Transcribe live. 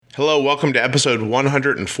Hello, welcome to episode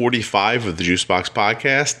 145 of the Juicebox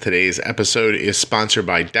Podcast. Today's episode is sponsored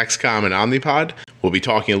by Dexcom and Omnipod. We'll be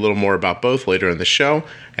talking a little more about both later in the show,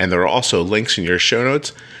 and there are also links in your show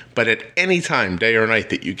notes. But at any time, day or night,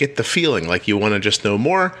 that you get the feeling like you want to just know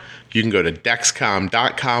more, you can go to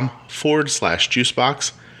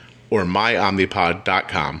dexcom.com/juicebox or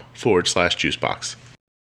myomnipod.com/juicebox.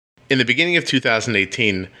 In the beginning of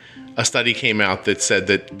 2018, a study came out that said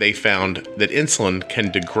that they found that insulin can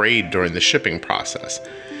degrade during the shipping process.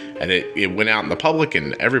 And it went out in the public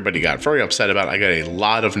and everybody got very upset about it. I got a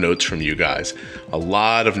lot of notes from you guys. A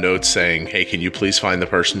lot of notes saying, hey, can you please find the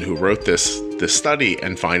person who wrote this study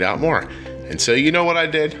and find out more? And so you know what I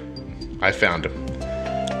did? I found him.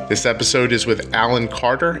 This episode is with Alan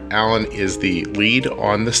Carter. Alan is the lead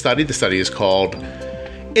on the study. The study is called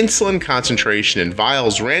Insulin Concentration in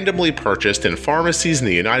Vials Randomly Purchased in Pharmacies in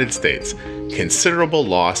the United States. Considerable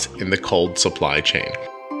Loss in the Cold Supply Chain.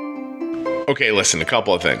 Okay, listen, a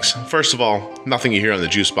couple of things. First of all, nothing you hear on the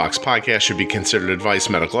Juicebox Podcast should be considered advice,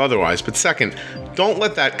 medical or otherwise. But second, don't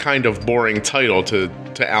let that kind of boring title to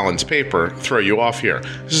Alan's paper throw you off here.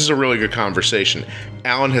 This is a really good conversation.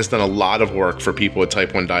 Alan has done a lot of work for people with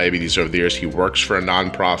type 1 diabetes over the years. He works for a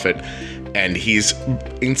nonprofit, and he's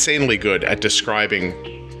insanely good at describing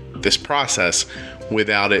this process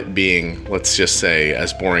without it being, let's just say,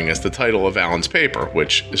 as boring as the title of Alan's paper,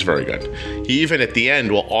 which is very good. He even at the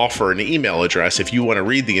end will offer an email address. If you want to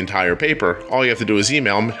read the entire paper, all you have to do is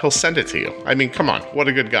email him. He'll send it to you. I mean, come on, what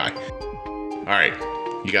a good guy. All right,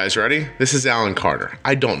 you guys ready? This is Alan Carter.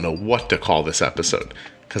 I don't know what to call this episode,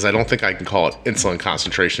 because I don't think I can call it Insulin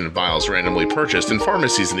Concentration in Vials Randomly Purchased in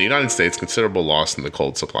Pharmacies in the United States, Considerable Loss in the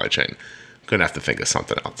Cold Supply Chain. Gonna have to think of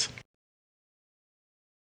something else.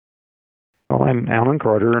 Well, I'm Alan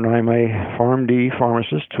Carter, and I'm a PharmD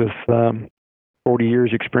pharmacist with 40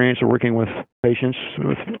 years experience of working with patients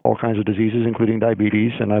with all kinds of diseases, including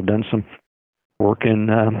diabetes, and I've done some work in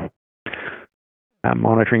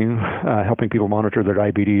monitoring, helping people monitor their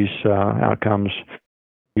diabetes outcomes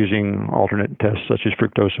using alternate tests such as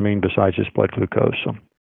fructosamine besides just blood glucose. So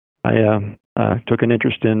I took an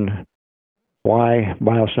interest in why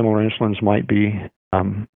biosimilar insulins might be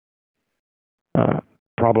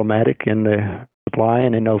problematic in the supply,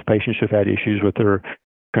 and I know if patients have had issues with their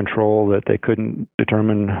control that they couldn't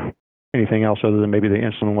determine anything else other than maybe the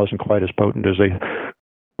insulin wasn't quite as potent as they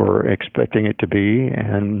were expecting it to be,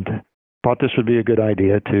 and thought this would be a good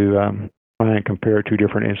idea to try and compare two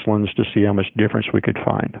different insulins to see how much difference we could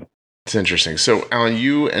find. It's interesting. So, Alan,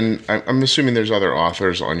 you and I'm assuming there's other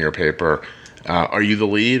authors on your paper. Are you the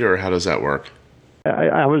lead, or how does that work?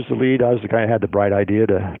 I was the lead. I was the guy who had the bright idea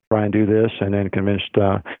to try and do this, and then convinced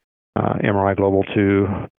MRI Global to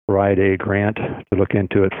provide a grant to look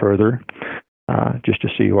into it further, just to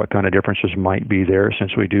see what kind of differences might be there,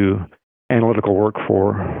 since we do analytical work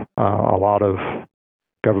for a lot of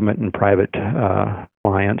government and private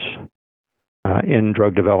clients in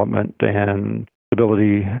drug development and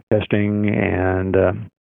stability testing and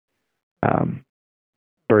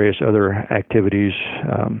various other activities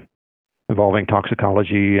involving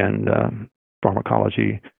toxicology and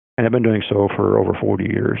pharmacology, and I've been doing so for over 40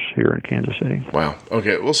 years here in Kansas City. Wow.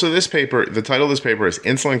 Okay. Well, so this paper, the title of this paper is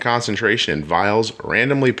Insulin Concentration in Vials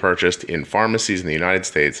Randomly Purchased in Pharmacies in the United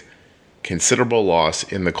States, Considerable Loss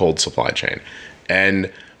in the Cold Supply Chain. And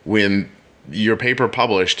when your paper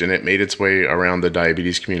published and it made its way around the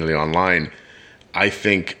diabetes community online, I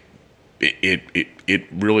think it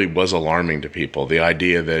really was alarming to people, the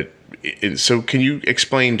idea that so can you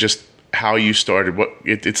explain just how you started?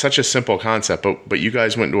 It's such a simple concept, but you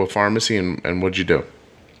guys went to a pharmacy and what'd you do?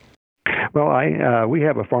 Well, we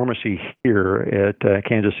have a pharmacy here at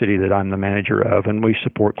Kansas City that I'm the manager of, and we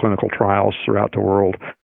support clinical trials throughout the world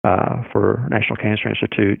for National Cancer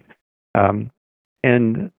Institute. And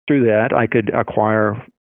through that, I could acquire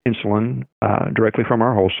insulin directly from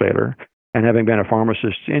our wholesaler. And having been a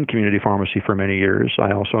pharmacist in community pharmacy for many years,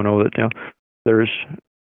 I also know that there's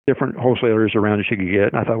different wholesalers around that you could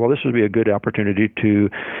get. And I thought, well, this would be a good opportunity to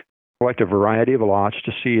collect a variety of lots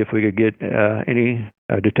to see if we could get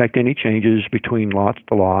detect any changes between lot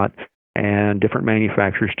to lot and different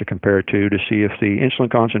manufacturers to compare to see if the insulin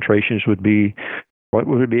concentrations would be what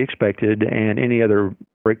would be expected and any other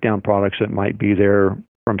breakdown products that might be there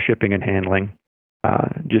from shipping and handling,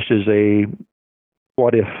 just as a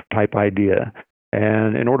what-if type idea.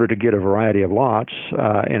 And in order to get a variety of lots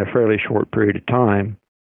in a fairly short period of time,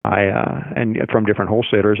 and from different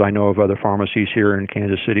wholesalers, I know of other pharmacies here in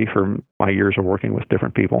Kansas City from my years of working with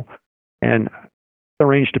different people, and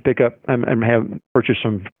arranged to pick up and have purchased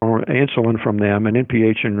some insulin from them. And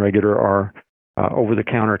NPH and Regular are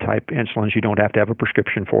over-the-counter type insulins. You don't have to have a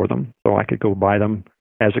prescription for them, so I could go buy them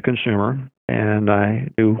as a consumer, and I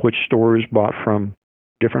knew which stores bought from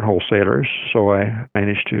different wholesalers, so I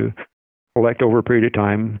managed to collect over a period of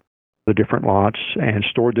time the different lots and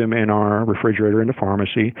stored them in our refrigerator in the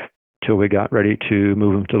pharmacy till we got ready to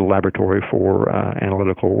move them to the laboratory for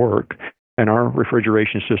analytical work. And our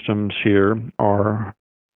refrigeration systems here are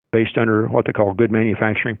based under what they call good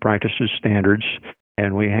manufacturing practices standards,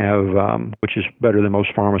 and we have, which is better than most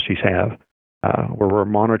pharmacies have, where we're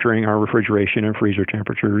monitoring our refrigeration and freezer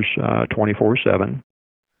temperatures 24/7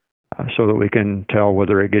 so that we can tell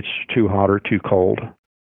whether it gets too hot or too cold.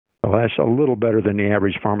 So that's a little better than the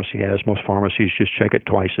average pharmacy has. Most pharmacies just check it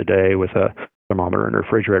twice a day with a thermometer and a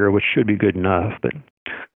refrigerator, which should be good enough. But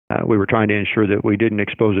we were trying to ensure that we didn't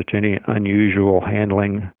expose it to any unusual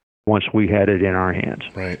handling once we had it in our hands.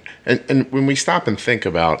 Right. And when we stop and think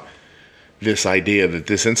about this idea that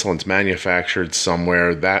this insulin's manufactured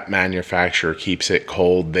somewhere, that manufacturer keeps it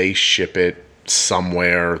cold, they ship it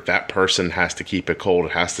somewhere, that person has to keep it cold,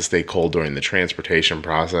 it has to stay cold during the transportation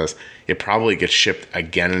process, it probably gets shipped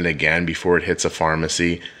again and again before it hits a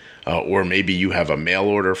pharmacy, or maybe you have a mail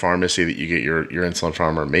order pharmacy that you get your insulin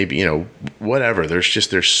from, or maybe, whatever.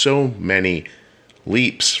 There's so many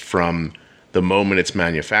leaps from the moment it's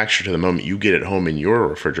manufactured to the moment you get it home in your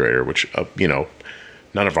refrigerator, which,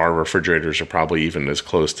 none of our refrigerators are probably even as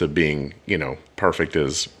close to being, perfect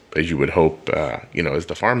as you would hope, as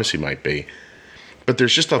the pharmacy might be. But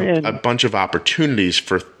there's just a bunch of opportunities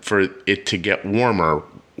for it to get warmer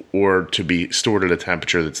or to be stored at a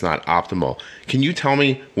temperature that's not optimal. Can you tell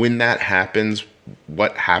me when that happens,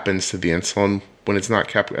 what happens to the insulin when it's not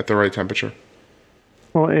kept at the right temperature?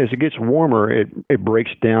 Well, as it gets warmer, it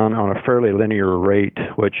breaks down on a fairly linear rate,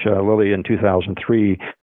 which Lilly in 2003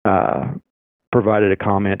 provided a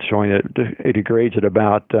comment showing that it degrades at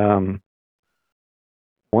about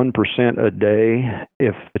 1% a day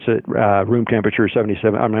if it's at room temperature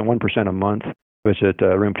 77. 1% a month if it's at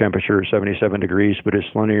room temperature 77 degrees. But it's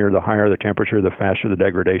linear. The higher the temperature, the faster the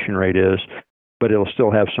degradation rate is. But it'll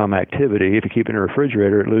still have some activity. If you keep it in a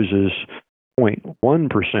refrigerator, it loses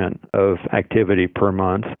 0.1% of activity per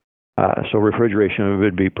month. So refrigeration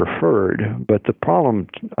would be preferred. But the problem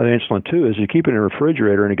of insulin, too, is you keep it in a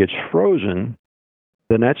refrigerator and it gets frozen,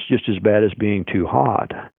 then that's just as bad as being too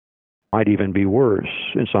hot. Might even be worse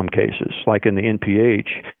in some cases. Like in the NPH,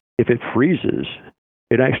 if it freezes,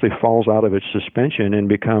 it actually falls out of its suspension and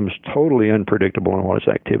becomes totally unpredictable in what its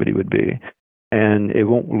activity would be. And it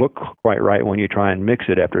won't look quite right when you try and mix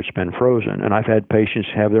it after it's been frozen. And I've had patients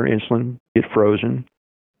have their insulin get frozen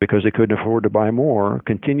because they couldn't afford to buy more,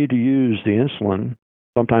 continue to use the insulin,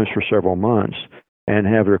 sometimes for several months, and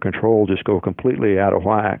have their control just go completely out of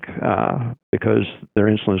whack because their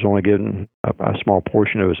insulin is only given a small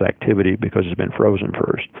portion of its activity because it's been frozen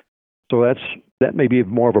first. So that may be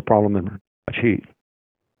more of a problem than much heat.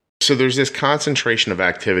 So there's this concentration of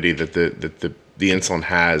activity that the insulin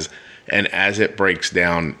has, and as it breaks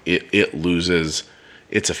down, it loses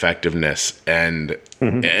its effectiveness. And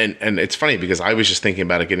and it's funny because I was just thinking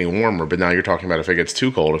about it getting warmer, but now you're talking about if it gets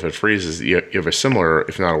too cold, if it freezes, you have a similar,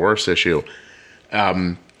 if not a worse issue.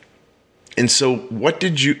 And so what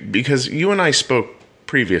did you, because you and I spoke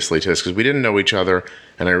previously to this because we didn't know each other,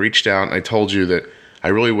 and I reached out and I told you that I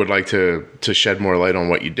really would like to shed more light on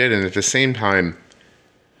what you did. And at the same time,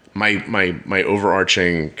 my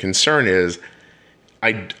overarching concern is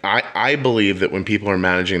I believe that when people are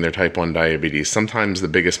managing their type 1 diabetes, sometimes the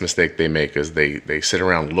biggest mistake they make is they sit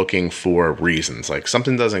around looking for reasons. Like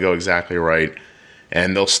something doesn't go exactly right,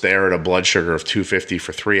 and they'll stare at a blood sugar of 250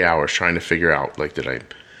 for 3 hours trying to figure out, like, did I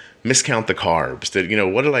miscount the carbs?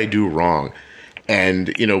 What did I do wrong?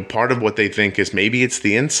 And, part of what they think is maybe it's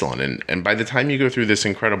the insulin. And by the time you go through this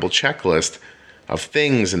incredible checklist of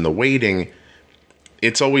things and the waiting,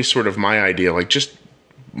 it's always sort of my idea, like just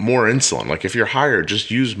more insulin. Like if you're higher, just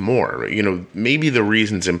use more. Maybe the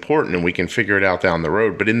reason's important and we can figure it out down the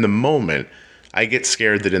road. But in the moment, I get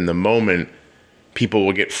scared that in the moment, people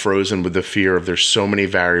will get frozen with the fear of there's so many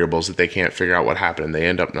variables that they can't figure out what happened and they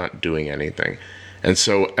end up not doing anything. And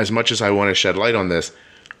so as much as I want to shed light on this,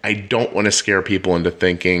 I don't want to scare people into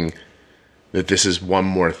thinking that this is one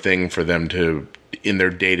more thing for them to, in their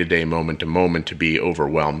day-to-day, moment-to-moment, to be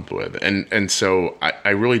overwhelmed with. And so I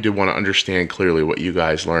really do want to understand clearly what you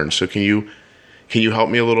guys learned. So can you help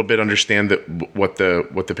me a little bit understand what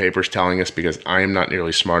the paper's telling us? Because I am not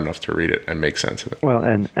nearly smart enough to read it and make sense of it. Well,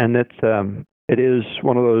 and it is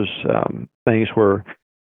one of those things where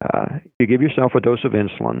you give yourself a dose of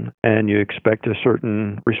insulin and you expect a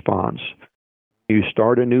certain response. You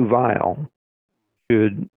start a new vial. You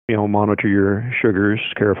should monitor your sugars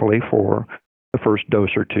carefully for the first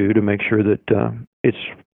dose or two to make sure that it's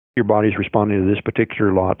your body's responding to this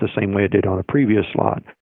particular lot the same way it did on a previous lot.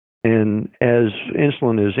 And as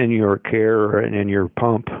insulin is in your care and in your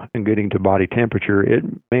pump and getting to body temperature, it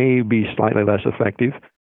may be slightly less effective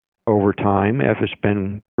over time if it's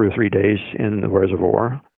been 2 or 3 days in the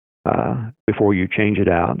reservoir before you change it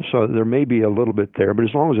out. So there may be a little bit there, but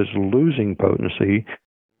as long as it's losing potency,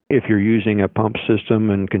 if you're using a pump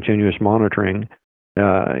system and continuous monitoring,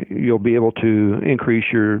 you'll be able to increase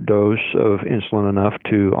your dose of insulin enough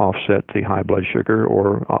to offset the high blood sugar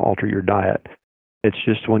or alter your diet. It's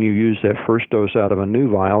just when you use that first dose out of a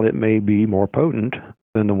new vial, it may be more potent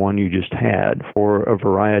than the one you just had for a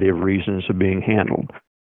variety of reasons of being handled.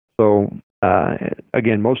 So,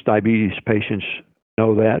 again, most diabetes patients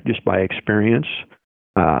know that just by experience.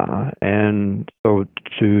 And so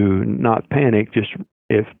to not panic,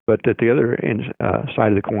 but at the other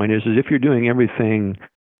side of the coin is if you're doing everything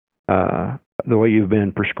the way you've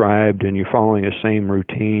been prescribed and you're following the same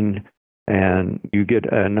routine, and you get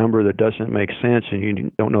a number that doesn't make sense and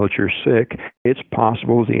you don't know that you're sick, it's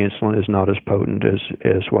possible the insulin is not as potent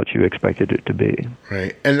as what you expected it to be.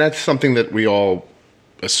 Right. And that's something that we all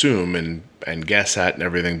assume and guess at and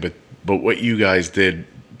everything, but what you guys did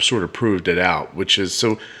sort of proved it out, which is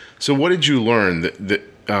so what did you learn that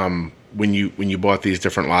when you bought these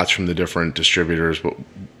different lots from the different distributors,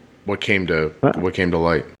 what came to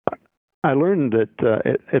light? I learned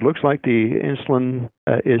that it looks like the insulin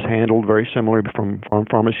is handled very similar from one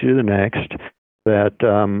pharmacy to the next. That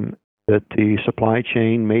the supply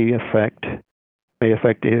chain may affect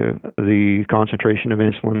the concentration of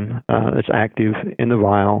insulin that's active in the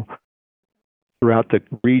vial throughout the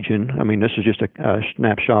region. I mean, this is just a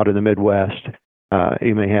snapshot of the Midwest.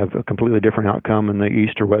 You may have a completely different outcome in the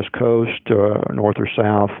East or West Coast, or North or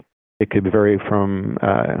South. It could vary from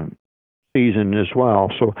season as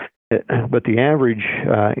well. So. But the average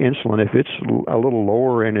insulin, if it's a little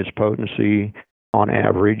lower in its potency on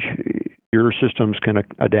average, your systems can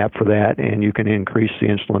adapt for that, and you can increase the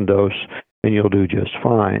insulin dose, and you'll do just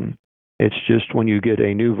fine. It's just when you get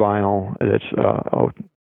a new vial that's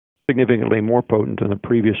significantly more potent than the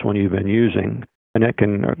previous one you've been using, and that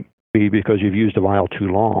can be because you've used the vial too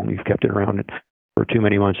long. You've kept it around for too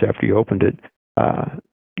many months after you opened it.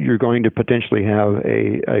 You're going to potentially have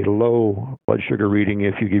a low blood sugar reading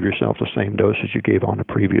if you give yourself the same dose as you gave on the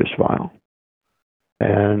previous vial.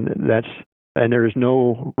 And there is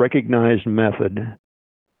no recognized method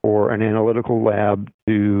for an analytical lab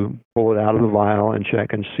to pull it out of the vial and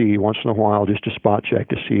check and see once in a while, just a spot check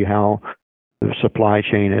to see how the supply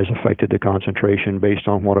chain has affected the concentration based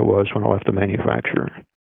on what it was when it left the manufacturer.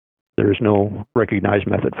 There is no recognized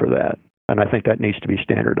method for that. And I think that needs to be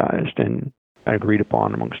standardized and agreed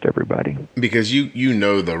upon amongst everybody. Because you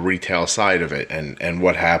know the retail side of it and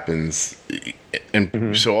what happens.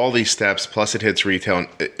 And so all these steps, plus it hits retail.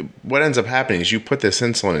 And what ends up happening is you put this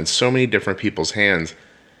insulin in so many different people's hands.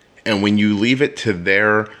 And when you leave it to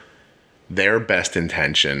their best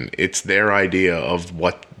intention, it's their idea of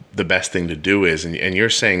what the best thing to do is. And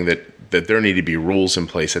you're saying that there need to be rules in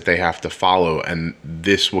place that they have to follow. And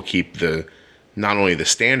this will keep not only the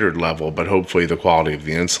standard level, but hopefully the quality of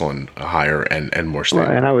the insulin higher and more stable.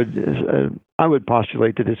 Well, and I would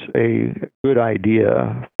postulate that it's a good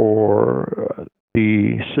idea for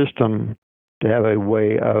the system to have a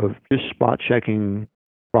way of just spot checking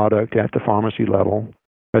product at the pharmacy level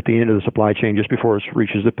at the end of the supply chain just before it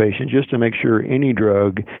reaches the patient, just to make sure any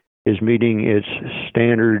drug is meeting its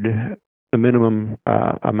standard, the minimum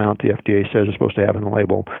amount the FDA says it's supposed to have in the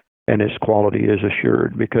label, and its quality is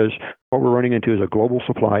assured. Because what we're running into is a global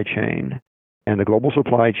supply chain, and the global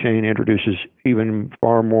supply chain introduces even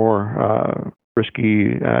far more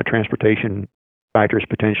risky transportation factors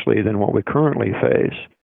potentially than what we currently face.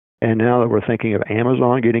 And now that we're thinking of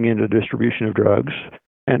Amazon getting into the distribution of drugs,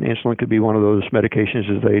 and insulin could be one of those medications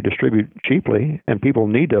that they distribute cheaply, and people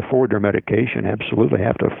need to afford their medication, absolutely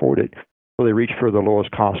have to afford it, so they reach for the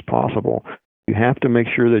lowest cost possible. You have to make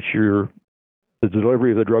sure that the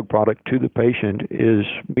delivery of the drug product to the patient is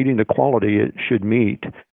meeting the quality it should meet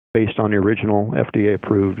based on the original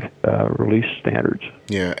FDA-approved release standards.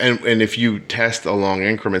 Yeah, and if you test along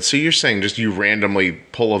increments, so you're saying just you randomly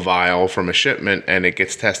pull a vial from a shipment and it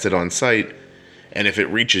gets tested on site, and if it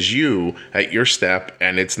reaches you at your step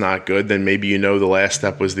and it's not good, then maybe you know the last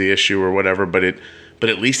step was the issue or whatever, but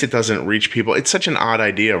at least it doesn't reach people. It's such an odd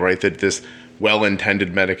idea, right, that this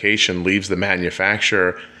well-intended medication leaves the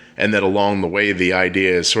manufacturer, and that along the way the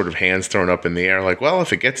idea is sort of hands thrown up in the air, like, well,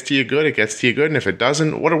 if it gets to you good, it gets to you good, and if it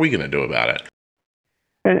doesn't, what are we going to do about it?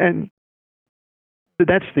 And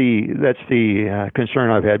That's the concern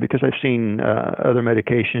I've had, because I've seen other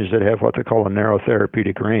medications that have what they call a narrow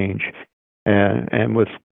therapeutic range, and with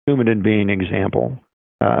Coumadin being an example,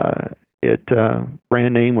 it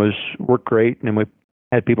brand name worked great, and then we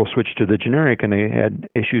had people switch to the generic, and they had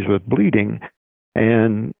issues with bleeding,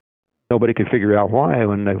 and nobody could figure out why.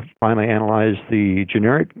 When they finally analyzed the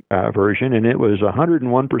generic version, and it was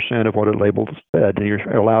 101% of what it labeled said, and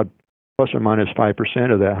you're allowed plus or minus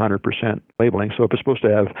 5% of that 100% labeling. So if it's supposed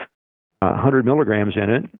to have 100 milligrams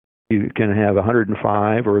in it, you can have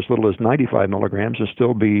 105 or as little as 95 milligrams and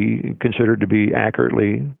still be considered to be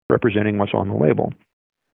accurately representing what's on the label.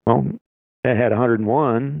 Well, it had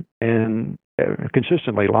 101, and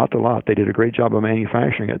consistently, lot to lot, they did a great job of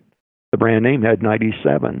manufacturing it. The brand name had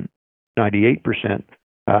 97, 98%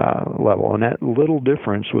 level, and that little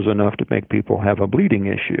difference was enough to make people have a bleeding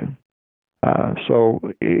issue.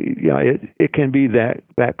 It can be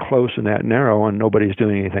that close and that narrow, and nobody's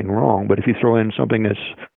doing anything wrong. But if you throw in something that's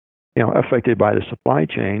affected by the supply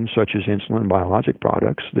chain, such as insulin, biologic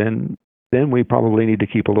products, then we probably need to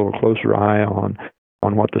keep a little closer eye on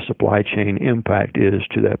what the supply chain impact is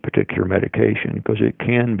to that particular medication, because it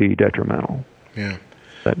can be detrimental. Yeah,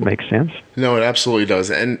 that makes sense. No, it absolutely does,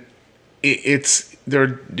 and there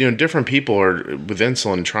are different people are with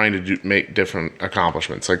insulin trying to make different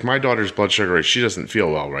accomplishments. Like my daughter's blood sugar rate, she doesn't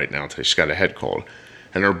feel well right now. She's got a head cold,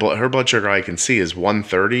 and her blood sugar I can see is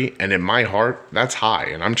 130, and in my heart that's high,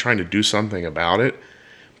 and I'm trying to do something about it.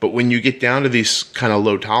 But when you get down to these kind of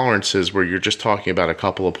low tolerances where you're just talking about a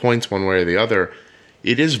couple of points one way or the other,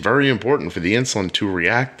 it is very important for the insulin to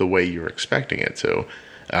react the way you're expecting it to,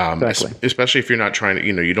 exactly. Especially if you're not trying to,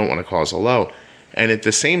 you don't want to cause a low. And at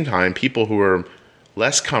the same time, people who are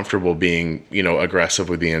less comfortable being, aggressive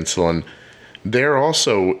with the insulin, they're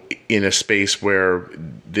also in a space where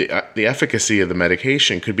the efficacy of the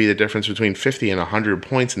medication could be the difference between 50 and 100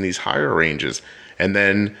 points in these higher ranges. And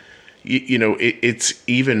then, it's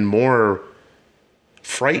even more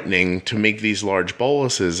frightening to make these large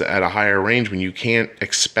boluses at a higher range when you can't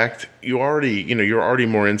expect, you're already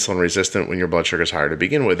more insulin resistant when your blood sugar is higher to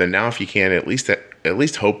begin with. And now if you can't at least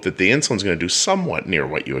hope that the insulin's going to do somewhat near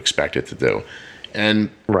what you expect it to do. And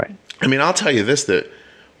right. I mean, I'll tell you this, that,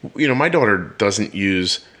 my daughter doesn't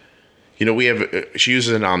use, she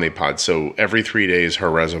uses an Omnipod. So every 3 days her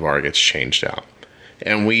reservoir gets changed out,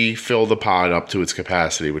 and we fill the pod up to its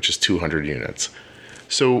capacity, which is 200 units.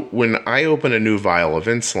 So when I open a new vial of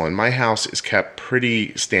insulin, my house is kept pretty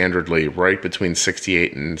standardly right between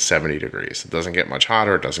 68 and 70 degrees. It doesn't get much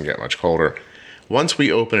hotter. It doesn't get much colder. Once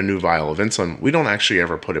we open a new vial of insulin, we don't actually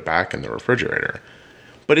ever put it back in the refrigerator.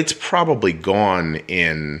 But it's probably gone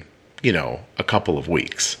in, a couple of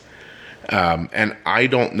weeks. And I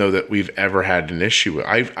don't know that we've ever had an issue.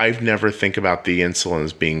 I've never think about the insulin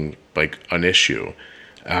as being like an issue.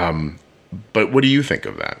 But what do you think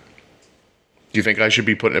of that? Do you think I should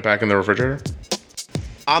be putting it back in the refrigerator?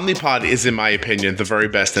 Omnipod is, in my opinion, the very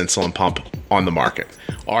best insulin pump on the market.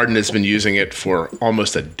 Arden has been using it for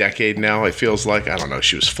almost a decade now, it feels like. I don't know,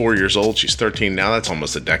 she was 4 years old, she's 13 now, that's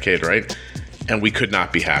almost a decade, right? And we could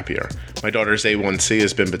not be happier. My daughter's A1C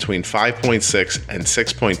has been between 5.6 and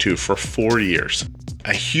 6.2 for 4 years.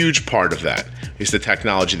 A huge part of that is the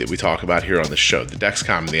technology that we talk about here on the show, the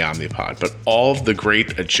Dexcom and the Omnipod. But all of the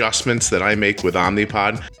great adjustments that I make with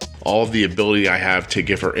Omnipod, all of the ability I have to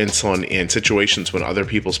give her insulin in situations when other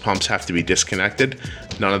people's pumps have to be disconnected,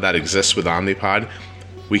 none of that exists with Omnipod.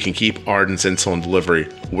 We can keep Arden's insulin delivery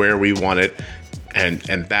where we want it, and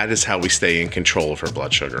that is how we stay in control of her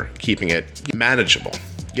blood sugar, keeping it manageable.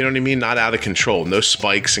 You know what I mean? Not out of control, no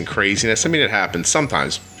spikes and craziness. I mean, it happens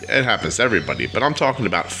sometimes. It happens to everybody, but I'm talking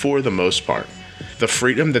about for the most part. The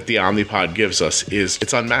freedom that the Omnipod gives us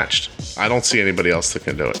it's unmatched. I don't see anybody else that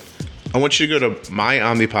can do it. I want you to go to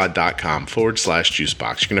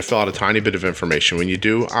myomnipod.com/juicebox. You're going to fill out a tiny bit of information. When you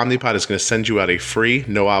do, Omnipod is going to send you out a free,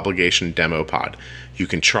 no obligation demo pod. You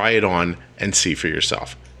can try it on and see for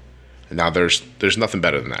yourself. Now, there's nothing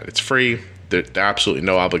better than that. It's free. There's absolutely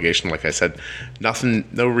no obligation. Like I said, nothing,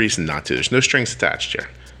 no reason not to. There's no strings attached here.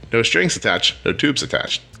 No strings attached, no tubes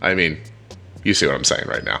attached. I mean, you see what I'm saying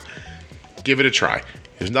right now. Give it a try.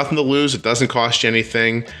 There's nothing to lose. It doesn't cost you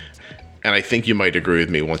anything. And I think you might agree with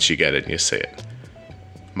me once you get it and you see it.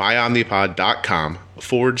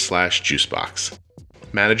 myomnipod.com/juicebox.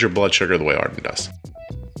 Manage your blood sugar the way Arden does.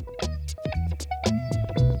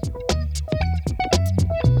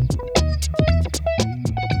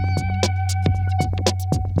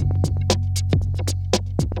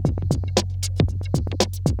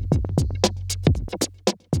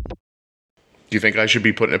 Do you think I should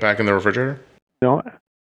be putting it back in the refrigerator? No,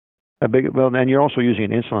 Well, and you're also using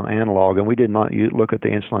an insulin analog, and we did not look at the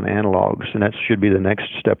insulin analogs, and that should be the next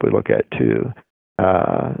step we look at too.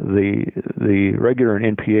 The regular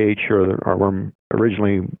NPH were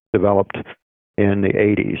originally developed in the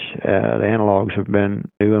 80s. The analogs have been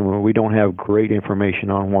new, and we don't have great information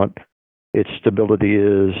on what its stability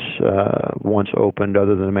is once opened,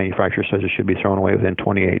 other than the manufacturer says it should be thrown away within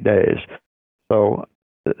 28 days. So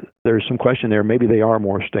there's some question there. Maybe they are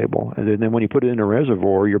more stable. And then when you put it in a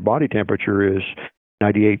reservoir, your body temperature is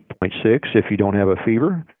 98.6 if you don't have a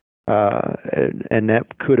fever, and that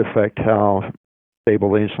could affect how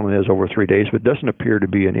stable the insulin is over 3 days, but doesn't appear to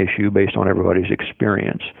be an issue based on everybody's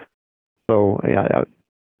experience. So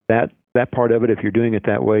that part of it, if you're doing it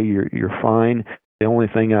that way, you're fine. The only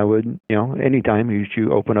thing I would, anytime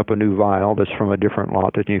you open up a new vial that's from a different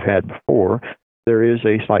lot than you've had before, there is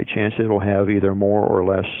a slight chance it'll have either more or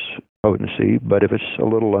less potency. But if it's a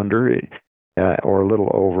little under or a little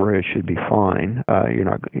over, it should be fine. You're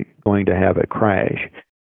not going to have a crash.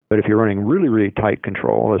 But if you're running really, really tight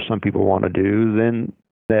control, as some people want to do, then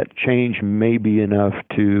that change may be enough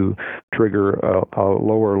to trigger a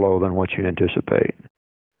lower low than what you anticipate,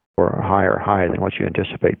 or a higher high than what you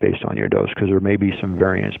anticipate based on your dose, because there may be some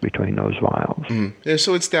variance between those vials. Yeah,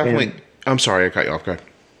 so it's definitely... I'm sorry, I cut you off. Go ahead.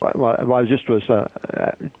 Well, I was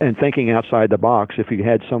and thinking outside the box, if you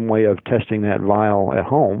had some way of testing that vial at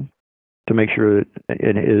home to make sure that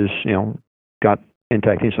it is, got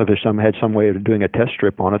intact insulin, if had some way of doing a test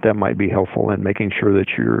strip on it, that might be helpful in making sure that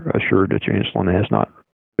you're assured that your insulin has not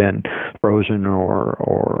been frozen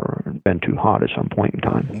or been too hot at some point in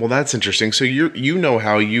time. Well, that's interesting. So you know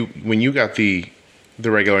how when you got the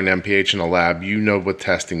regular NPH in a lab, what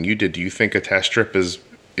testing you did. Do you think a test strip is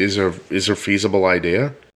a feasible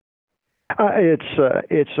idea?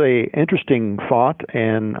 It's a interesting thought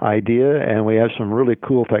and idea, and we have some really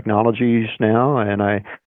cool technologies now, and I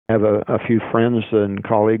have a few friends and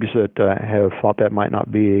colleagues that have thought that might not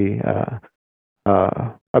be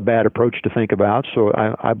a bad approach to think about. So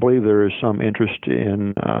I believe there is some interest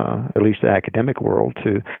in at least the academic world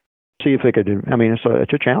to see if they could. I mean,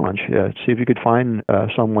 it's a challenge. See if you could find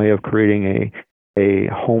some way of creating a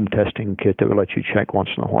home testing kit that would let you check once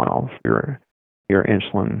in a while your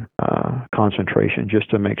insulin concentration, just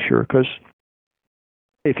to make sure. Because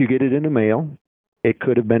if you get it in the mail, it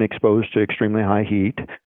could have been exposed to extremely high heat,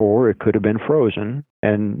 or it could have been frozen,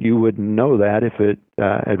 and you wouldn't know that if it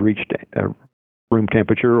had reached room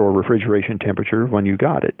temperature or refrigeration temperature when you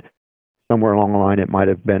got it. Somewhere along the line, it might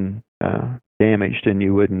have been damaged, and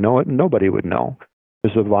you wouldn't know it, and nobody would know,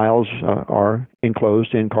 because the vials are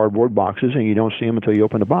enclosed in cardboard boxes, and you don't see them until you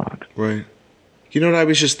open the box. Right. You know what I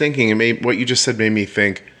was just thinking, and what you just said made me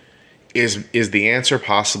think, is the answer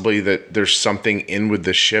possibly that there's something in with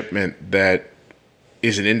the shipment that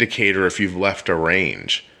is an indicator if you've left a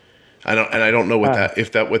range? I don't know what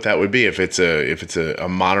that would be, if it's a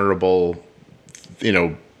monitorable,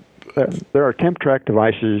 There are temp track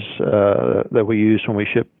devices that we use when we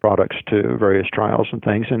ship products to various trials and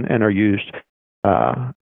things, and are used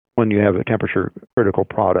when you have a temperature critical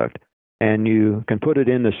product. And you can put it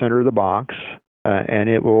in the center of the box, and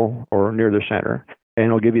it will, or near the center, and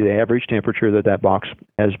it'll give you the average temperature that box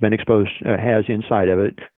has been exposed, has inside of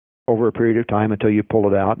it over a period of time until you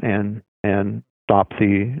pull it out and stop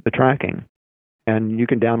the tracking. And you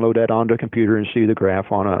can download that onto a computer and see the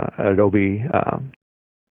graph on an Adobe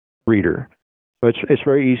reader. So it's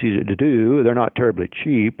very easy to do. They're not terribly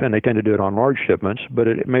cheap, and they tend to do it on large shipments, but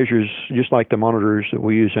it measures just like the monitors that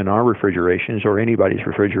we use in our refrigerations or anybody's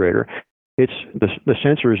refrigerator. It's the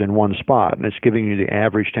sensor is in one spot, and it's giving you the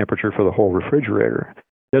average temperature for the whole refrigerator.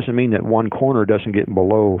 It doesn't mean that one corner doesn't get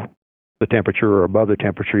below the temperature or above the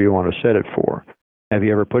temperature you want to set it for. Have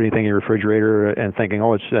you ever put anything in your refrigerator and thinking,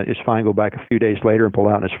 oh, it's fine, go back a few days later and pull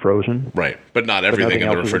out and it's frozen? Right, but not everything in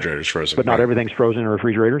the refrigerator is frozen. But not everything's frozen in a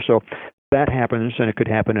refrigerator. So that happens, and it could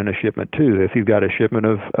happen in a shipment too. If you've got a shipment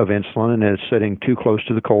of insulin and it's sitting too close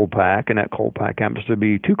to the cold pack, and that cold pack happens to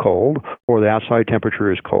be too cold, or the outside temperature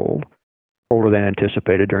is colder than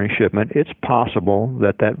anticipated during shipment, it's possible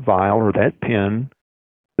that vial or that pin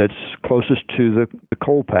that's closest to the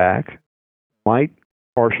cold pack might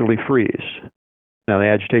partially freeze. Now, the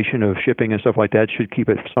agitation of shipping and stuff like that should keep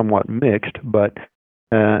it somewhat mixed, but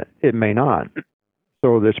it may not.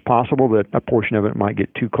 So it's possible that a portion of it might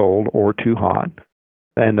get too cold or too hot,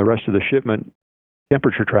 and the rest of the shipment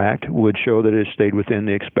temperature tract would show that it stayed within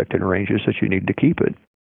the expected ranges that you need to keep it.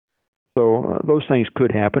 So those things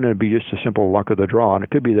could happen, and it'd be just a simple luck of the draw. And it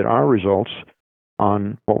could be that our results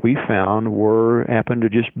on what we found happened to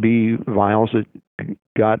just be vials that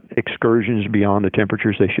got excursions beyond the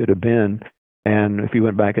temperatures they should have been. And if you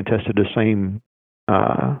went back and tested the same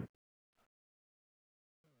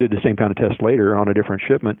did the same kind of test later on a different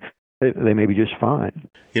shipment, they may be just fine.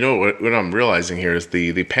 You know, what I'm realizing here is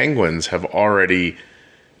the penguins have already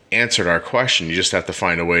answered our question. You just have to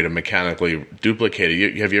find a way to mechanically duplicate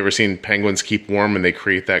it. Have you ever seen penguins keep warm and they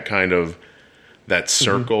create that kind of that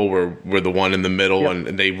circle where we're the one in the middle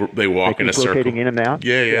and they walk in a circle? Rotating in and out.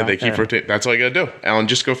 Yeah, they keep rotating. That's all you got to do. Alan,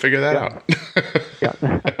 just go figure that out.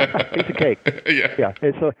 Piece of cake.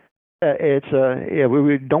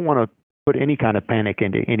 We don't want to put any kind of panic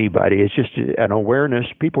into anybody. It's just an awareness.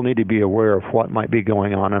 People need to be aware of what might be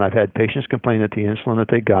going on. And I've had patients complain that the insulin that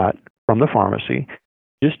they got from the pharmacy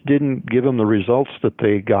just didn't give them the results that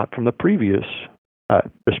they got from the previous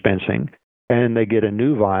dispensing. And they get a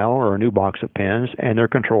new vial or a new box of pens, and their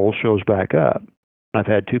control shows back up. I've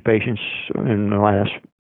had 2 patients in the last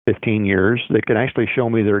 15 years that could actually show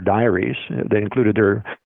me their diaries. They included their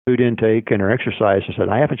food intake and their exercise and said,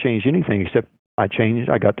 I haven't changed anything except I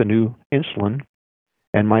got the new insulin,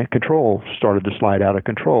 and my control started to slide out of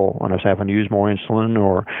control. And I was having to use more insulin,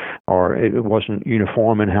 or it wasn't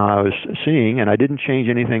uniform in how I was seeing, and I didn't change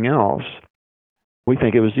anything else. We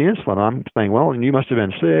think it was the insulin. I'm saying, well, you must have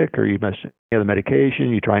been sick, or you must have the medication,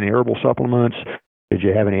 you try any herbal supplements. Did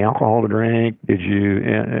you have any alcohol to drink? Did you?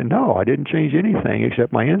 No, I didn't change anything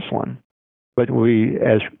except my insulin. But we,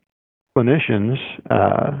 as clinicians,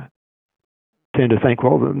 tend to think,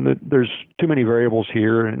 well, there's too many variables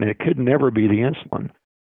here, and it could never be the insulin.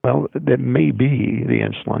 Well, that may be the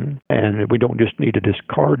insulin, and we don't just need to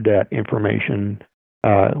discard that information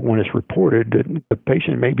when it's reported. That the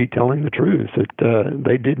patient may be telling the truth, that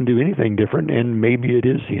they didn't do anything different, and maybe it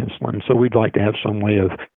is the insulin. So we'd like to have some way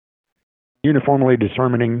of uniformly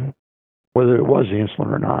determining whether it was the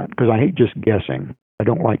insulin or not, because I hate just guessing. I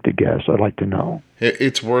don't like to guess. I'd like to know.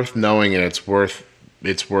 It's worth knowing, and it's worth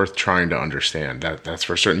trying to understand. That's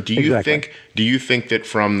for certain. Do you think that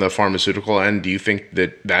from the pharmaceutical end, do you think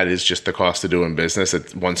that is just the cost of doing business?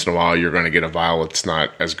 That once in a while you're going to get a vial that's not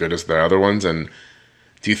as good as the other ones, and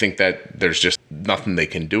do you think that there's just nothing they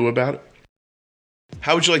can do about it?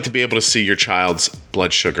 How would you like to be able to see your child's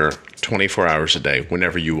blood sugar 24 hours a day,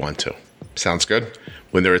 whenever you want to? Sounds good?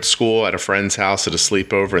 When they're at school, at a friend's house, at a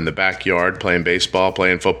sleepover, in the backyard, playing baseball,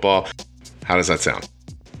 playing football. How does that sound?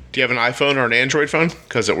 Do you have an iPhone or an Android phone?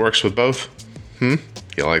 Because it works with both. You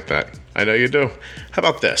like that? I know you do. How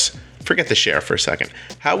about this? Forget the share for a second.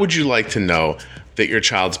 How would you like to know that your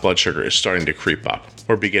child's blood sugar is starting to creep up,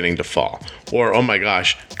 or beginning to fall, or, oh my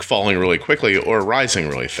gosh, falling really quickly, or rising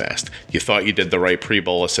really fast? You thought you did the right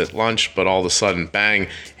pre-bolus at lunch, but all of a sudden, bang,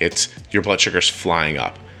 your blood sugar's flying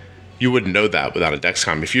up. You wouldn't know that without a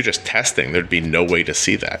Dexcom. If you're just testing, there'd be no way to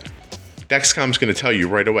see that. Dexcom's going to tell you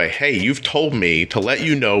right away, hey, you've told me to let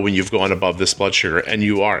you know when you've gone above this blood sugar, and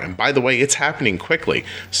you are. And by the way, it's happening quickly.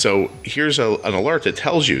 So here's an alert that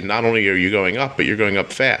tells you not only are you going up, but you're going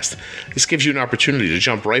up fast. This gives you an opportunity to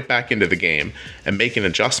jump right back into the game and make an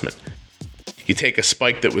adjustment. You take a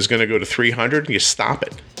spike that was going to go to 300 and you stop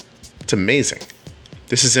it. It's amazing.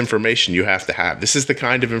 This is information you have to have. This is the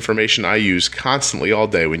kind of information I use constantly all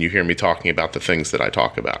day when you hear me talking about the things that I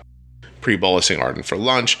talk about. Pre-bolusing Arden for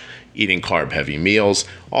lunch, eating carb-heavy meals,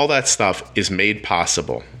 all that stuff is made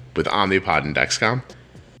possible with Omnipod and Dexcom.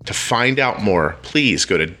 To find out more, please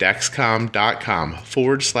go to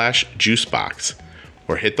dexcom.com/juicebox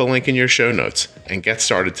or hit the link in your show notes and get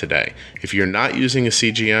started today. If you're not using a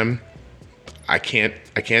CGM, I can't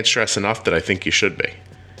stress enough that I think you should be.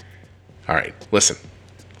 All right, listen,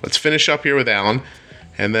 let's finish up here with Alan,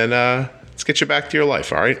 and then let's get you back to your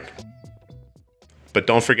life, all right? But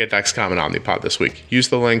don't forget Dexcom and Omnipod this week. Use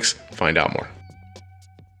the links, find out more.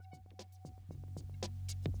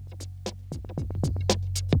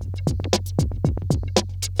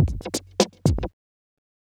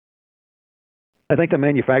 I think the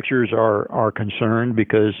manufacturers are concerned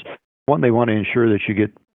because, one, they want to ensure that you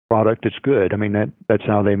get product that's good. I mean, that's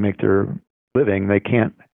how they make their living. They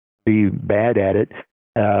can't be bad at it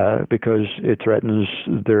because it threatens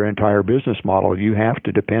their entire business model. You have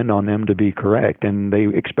to depend on them to be correct, and they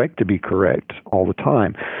expect to be correct all the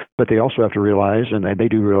time. But they also have to realize, and they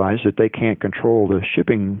do realize, that they can't control the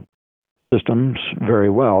shipping systems very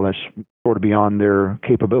well. That's sort of beyond their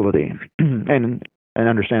capability, and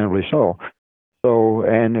understandably so. So,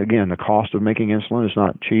 and again, the cost of making insulin is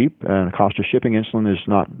not cheap, and the cost of shipping insulin is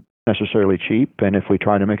not necessarily cheap. And if we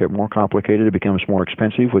try to make it more complicated, it becomes more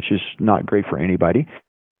expensive, which is not great for anybody.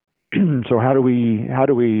 So how do we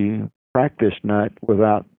crack this nut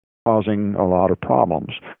without causing a lot of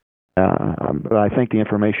problems? But I think the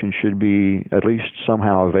information should be at least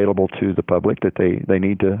somehow available to the public, that they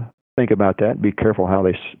need to think about that, be careful how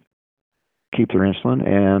they keep their insulin,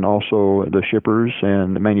 and also the shippers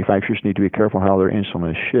and the manufacturers need to be careful how their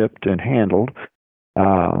insulin is shipped and handled.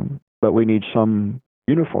 But we need some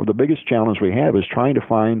uniform. The biggest challenge we have is trying to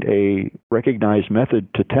find a recognized method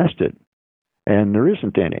to test it. And there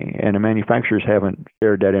isn't any. And the manufacturers haven't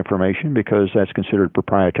shared that information because that's considered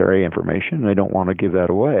proprietary information. They don't want to give that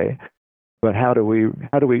away. But how do we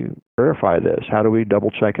verify this? How do we double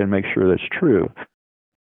check and make sure that's true?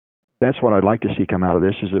 That's what I'd like to see come out of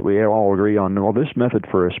this, is that we all agree on, well, this method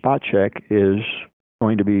for a spot check is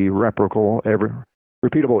going to be repeatable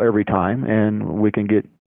every time, and we can get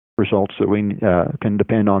results that we can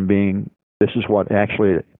depend on being, this is what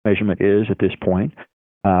actually measurement is at this point.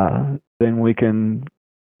 Then we can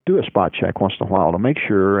do a spot check once in a while to make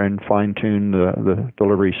sure and fine-tune the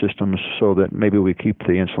delivery systems so that maybe we keep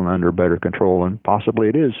the insulin under better control, and possibly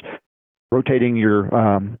it is rotating your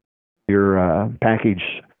package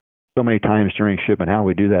so many times during shipment. How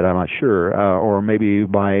we do that, I'm not sure. Or maybe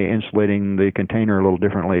by insulating the container a little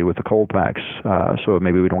differently with the cold packs, so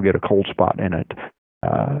maybe we don't get a cold spot in it.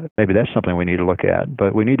 Maybe that's something we need to look at.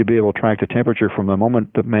 But we need to be able to track the temperature from the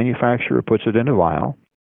moment the manufacturer puts it in a vial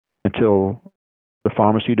until the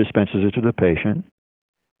pharmacy dispenses it to the patient.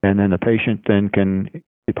 And then the patient then can,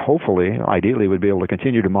 hopefully, ideally, would be able to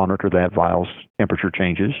continue to monitor that vial's temperature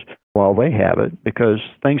changes while they have it, because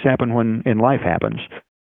things happen when in life happens.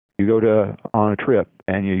 You go on a trip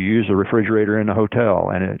and you use the refrigerator in a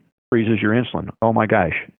hotel and it freezes your insulin. Oh my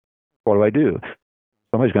gosh, what do I do?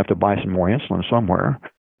 Somebody's going to have to buy some more insulin somewhere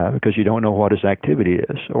because you don't know what his activity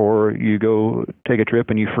is. Or you go take a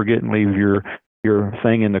trip and you forget and leave your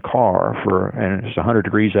thing in the car and it's 100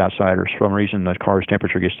 degrees outside, or for some reason the car's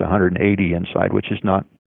temperature gets to 180 inside, which is not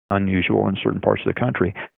unusual in certain parts of the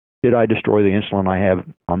country. Did I destroy the insulin I have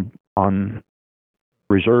on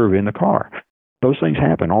reserve in the car? Those things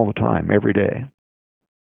happen all the time, every day.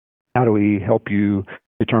 How do we help you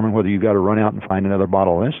determine whether you've got to run out and find another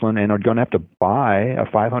bottle of insulin and are going to have to buy a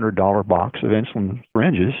 $500 box of insulin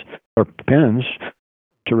syringes or pens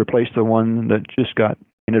to replace the one that just got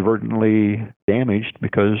inadvertently damaged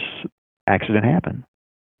because accident happened?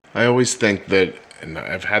 I always think that, and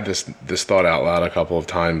I've had this thought out loud a couple of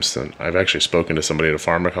times, and I've actually spoken to somebody at a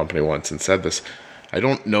pharma company once and said this. I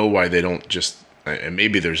don't know why they don't just, and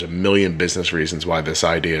maybe there's a million business reasons why this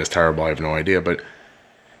idea is terrible, I have no idea, but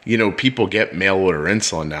people get mail order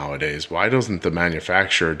insulin nowadays. Why doesn't the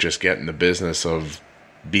manufacturer just get in the business of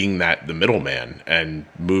being the middleman and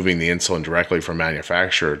moving the insulin directly from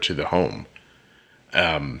manufacturer to the home?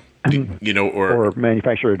 Or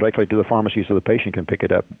manufacturer directly to the pharmacy so the patient can pick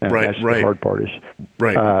it up. And right, that's right. The hard part is.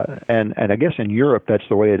 Right. And I guess in Europe that's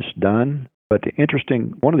the way it's done. But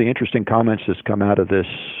one of the interesting comments that's come out of this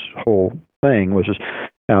whole thing was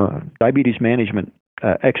diabetes management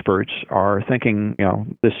experts are thinking,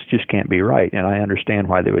 this just can't be right. And I understand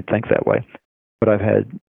why they would think that way. But I've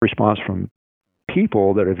had response from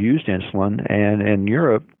people that have used insulin, and in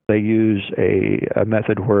Europe they use a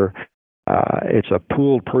method where it's a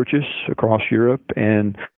pooled purchase across Europe,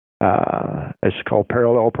 and it's called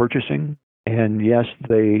parallel purchasing. And yes,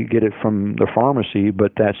 they get it from the pharmacy,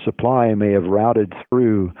 but that supply may have routed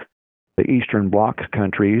through the Eastern Bloc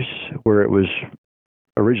countries where it was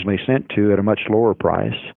originally sent to at a much lower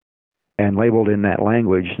price and labeled in that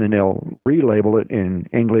language. Then they'll relabel it in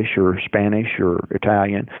English or Spanish or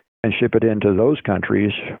Italian and ship it into those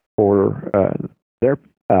countries for their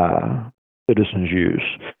citizens' use.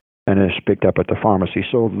 And it's picked up at the pharmacy.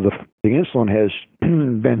 So the insulin has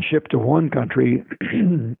been shipped to one country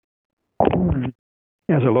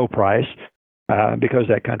as a low price because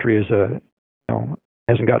that country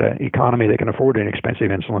hasn't got an economy that can afford an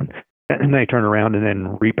expensive insulin. And they turn around and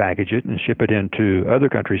then repackage it and ship it into other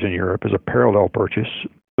countries in Europe as a parallel purchase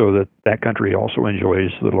so that that country also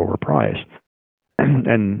enjoys the lower price.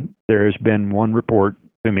 And there has been one report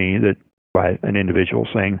to me that by an individual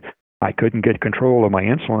saying, I couldn't get control of my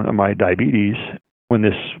insulin, of my diabetes when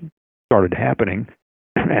this started happening.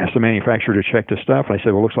 I asked the manufacturer to check the stuff. And I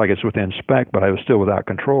said, well, it looks like it's within spec, but I was still without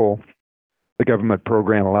control. The government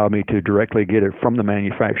program allowed me to directly get it from the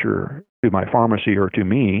manufacturer to my pharmacy or to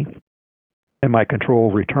me, and my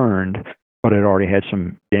control returned, but it already had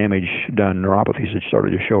some damage done, neuropathies that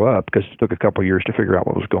started to show up because it took a couple of years to figure out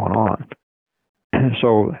what was going on. And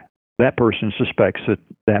so that person suspects that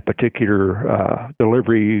that particular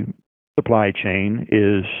delivery supply chain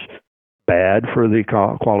is bad for the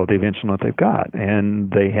quality of insulin that they've got,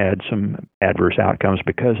 and they had some adverse outcomes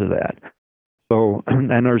because of that. So,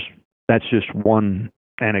 and that's just one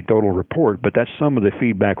anecdotal report, but that's some of the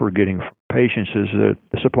feedback we're getting from patients is that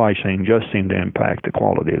the supply chain just seemed to impact the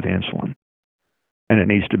quality of the insulin, and it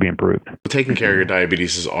needs to be improved. Taking care of your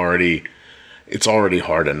diabetes is already It's already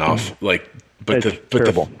hard enough. The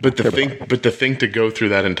thing to go through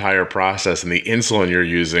that entire process and the insulin you're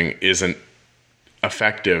using isn't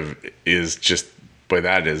effective is just, boy,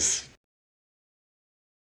 that is,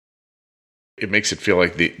 it makes it feel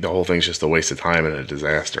like the whole thing's just a waste of time and a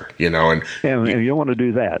disaster, you know. And you don't want to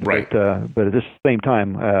do that, right? But at the same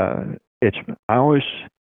time,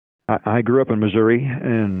 I grew up in Missouri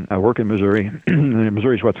and I work in Missouri. And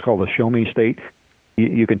Missouri is what's called a show me state.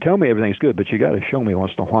 You can tell me everything's good, but you got to show me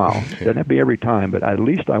once in a while. It doesn't have to be every time, but at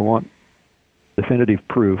least I want definitive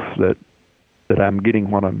proof that I'm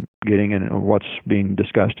getting what I'm getting and what's being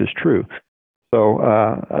discussed is true. So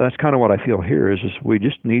that's kind of what I feel here is we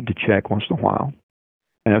just need to check once in a while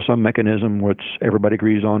and have some mechanism which everybody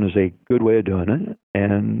agrees on is a good way of doing it,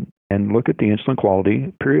 and look at the insulin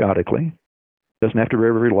quality periodically. Doesn't have to be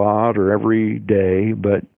every lot or every day,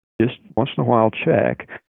 but just once in a while check,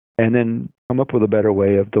 and then come up with a better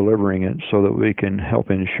way of delivering it so that we can help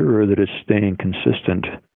ensure that it's staying consistent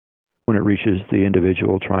when it reaches the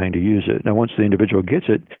individual trying to use it. Now, once the individual gets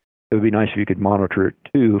it, it would be nice if you could monitor it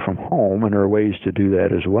too from home, and there are ways to do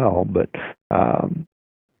that as well, but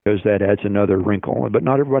because that adds another wrinkle. But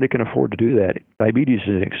not everybody can afford to do that. Diabetes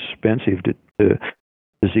is an expensive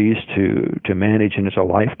disease to manage, and it's a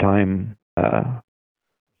lifetime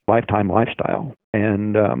lifestyle,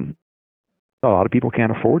 and a lot of people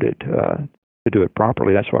can't afford it to do it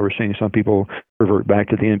properly. That's why we're seeing some people revert back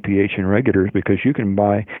to the NPH and regulars, because you can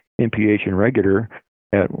buy NPH and regular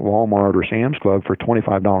at Walmart or Sam's Club for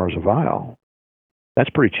 $25 a vial. That's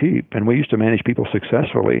pretty cheap, and we used to manage people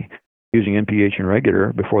successfully using NPH and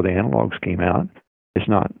regular before the analogs came out. It's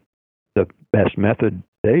not the best method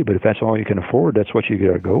today, but if that's all you can afford, that's what you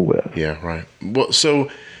got to go with. Yeah, right. Well, so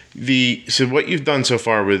what you've done so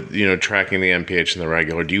far with tracking the NPH and the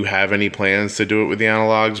regular, do you have any plans to do it with the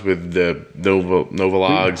analogs, with the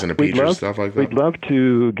Novalogs and Apidra, stuff like that? We'd love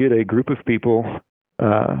to get a group of people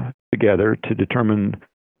together to determine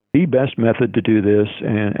the best method to do this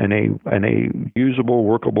and a usable,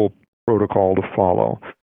 workable protocol to follow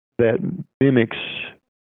that mimics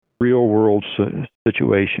real-world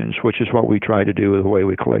situations, which is what we try to do with the way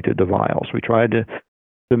we collected the vials. We tried to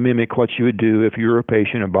mimic what you would do if you're a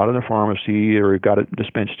patient and bought it in a pharmacy or got it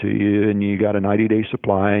dispensed to you and you got a 90-day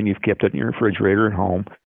supply and you've kept it in your refrigerator at home.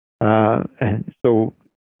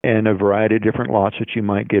 And a variety of different lots that you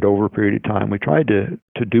might get over a period of time. We tried to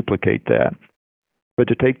duplicate that. But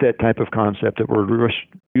to take that type of concept that we're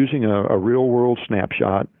using a real-world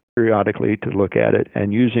snapshot periodically to look at it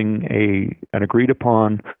and using an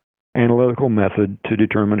agreed-upon analytical method to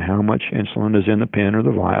determine how much insulin is in the pen or the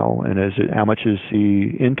vial, and how much is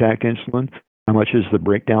the intact insulin, how much is the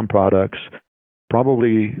breakdown products.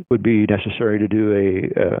 Probably would be necessary to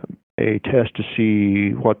do a test to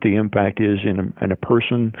see what the impact is in a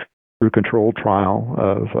person through controlled trial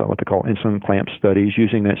of what they call insulin clamp studies,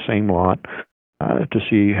 using that same lot to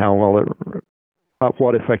see how well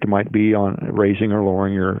what effect it might be on raising or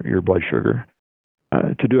lowering your blood sugar.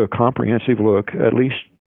 To do a comprehensive look, at least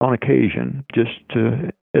on occasion, just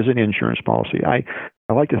as an insurance policy. I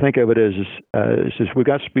like to think of it as we've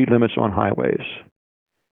got speed limits on highways.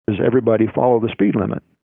 Does everybody follow the speed limit?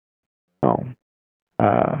 No.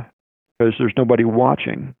 Because there's nobody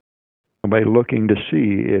watching, nobody looking to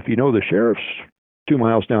see. If you know the sheriff's 2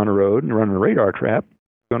 miles down the road and running a radar trap,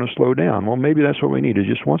 you're going to slow down. Well, maybe that's what we need, is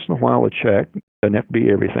just once in a while a check, doesn't have to be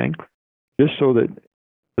everything, just so that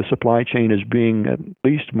the supply chain is being at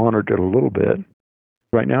least monitored a little bit.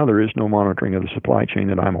 Right now, there is no monitoring of the supply chain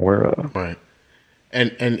that I'm aware of. Right.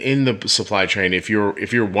 And in the supply chain, if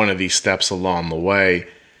you're one of these steps along the way,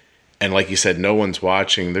 and like you said, no one's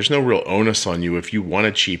watching, there's no real onus on you if you want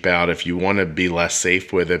to cheap out, if you want to be less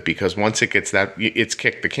safe with it, because once it gets it's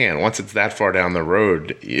kicked the can. Once it's that far down the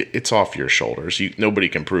road, it's off your shoulders. Nobody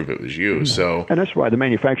can prove it was you. So, and that's why the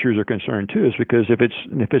manufacturers are concerned too, is because if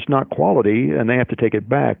it's not quality and they have to take it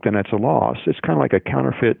back, then that's a loss. It's kind of like a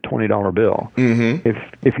counterfeit $20 bill. Mm-hmm.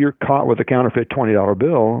 If you're caught with a counterfeit $20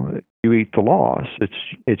 bill, you eat the loss.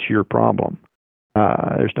 It's your problem.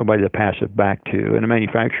 There's nobody to pass it back to, and the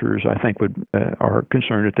manufacturers, I think, are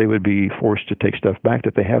concerned that they would be forced to take stuff back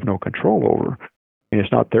that they have no control over, and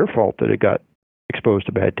it's not their fault that it got exposed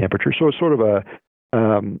to bad temperature. So it's sort of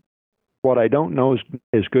what I don't know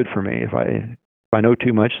is good for me. If I know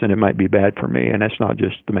too much, then it might be bad for me, and that's not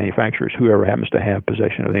just the manufacturers, whoever happens to have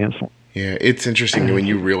possession of the insulin. Yeah, it's interesting when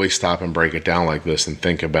you really stop and break it down like this and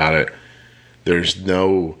think about it.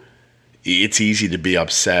 It's easy to be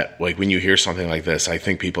upset. Like when you hear something like this, I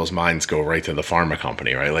think people's minds go right to the pharma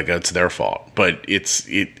company, right? Like it's their fault. But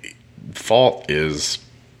fault is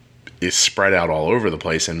spread out all over the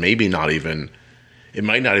place, and maybe not even it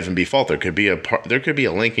might not even be fault. There could be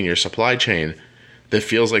a link in your supply chain that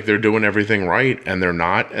feels like they're doing everything right and they're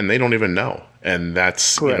not, and they don't even know. And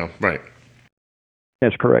that's correct. Right.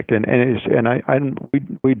 That's correct.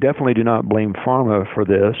 We definitely do not blame pharma for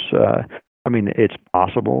this. I mean, it's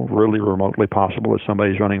possible, really remotely possible, that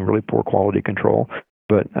somebody's running really poor quality control,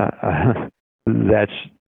 but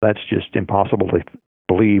that's just impossible to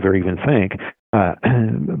believe or even think.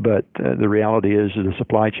 But the reality is that the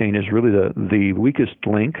supply chain is really the weakest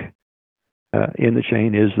link in the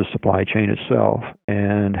chain is the supply chain itself.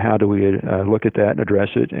 And how do we look at that and address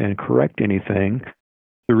it and correct anything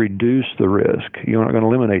to reduce the risk? You're not going to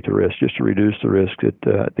eliminate the risk, just to reduce the risk that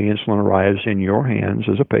the insulin arrives in your hands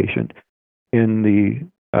as a patient in the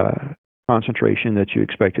concentration that you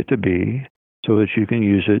expect it to be, so that you can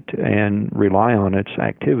use it and rely on its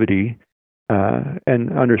activity,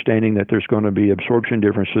 and understanding that there's going to be absorption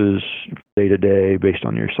differences day to day based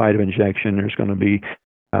on your site of injection. There's going to be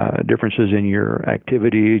differences in your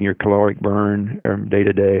activity and your caloric burn day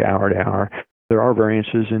to day, hour to hour. There are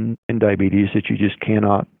variances in diabetes that you just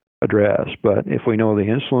cannot address. But if we know the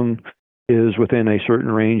insulin is within a certain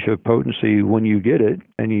range of potency when you get it,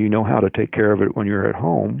 and you know how to take care of it when you're at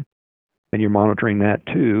home, and you're monitoring that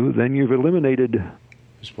too, then you've eliminated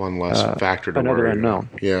just one less factor to another worry unknown.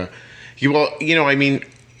 About. Yeah. I mean,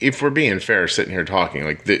 if we're being fair, sitting here talking,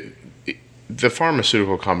 like the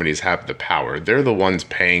pharmaceutical companies have the power. They're the ones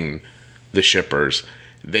paying the shippers.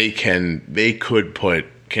 They could put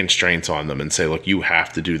constraints on them and say, look, you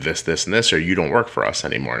have to do this, this, and this, or you don't work for us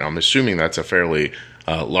anymore. And I'm assuming that's a fairly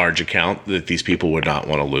large account that these people would not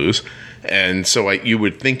want to lose. And so you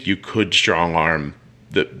would think you could strong arm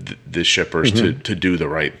the shippers to do the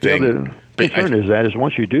right thing. The concern is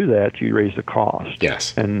once you do that, you raise the cost.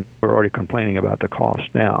 Yes. And we're already complaining about the cost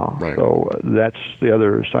now. Right. So that's the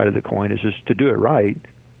other side of the coin, is just to do it right,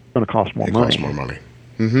 it's going to cost more money. It costs more money.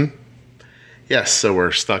 Mm-hmm. Yes, so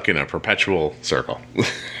we're stuck in a perpetual circle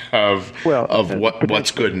of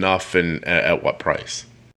what's good enough and at what price.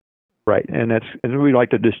 Right, and we like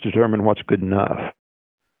to just determine what's good enough.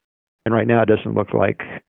 And right now, it doesn't look like,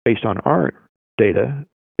 based on our data,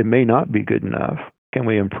 it may not be good enough. Can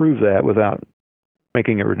we improve that without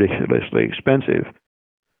making it ridiculously expensive?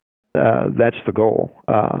 That's the goal,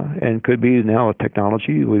 and could be now a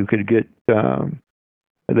technology we could get.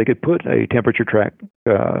 They could put a temperature track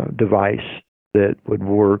device that would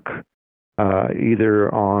work either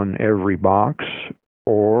on every box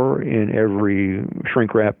or in every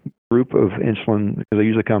shrink wrap group of insulin, because they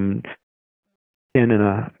usually come 10 in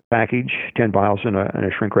a package, 10 vials in a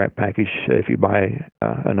shrink wrap package. If you buy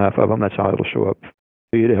enough of them, that's how it'll show up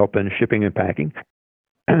to you to help in shipping and packing.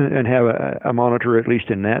 And have a monitor at least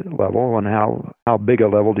in that level, and how big a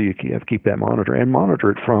level do you keep that monitor, and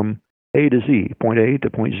monitor it from A to Z, point A to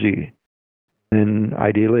point Z. And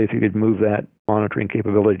ideally, if you could move that monitoring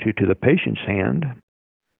capability to the patient's hand,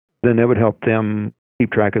 then that would help them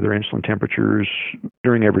keep track of their insulin temperatures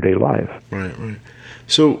during everyday life. Right.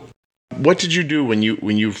 So what did you do when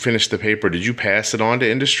you finished the paper? Did you pass it on to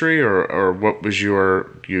industry, or what was you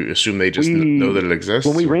assume they just know that it exists?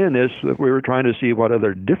 When we ran this, we were trying to see what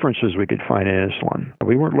other differences we could find in insulin.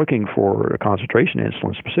 We weren't looking for a concentration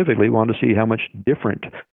insulin specifically. We wanted to see how much different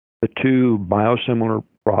the two biosimilar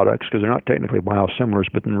products, because they're not technically biosimilars,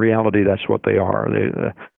 but in reality, that's what they are.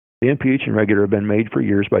 The NPH and Regular have been made for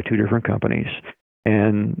years by two different companies,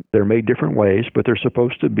 and they're made different ways, but they're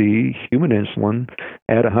supposed to be human insulin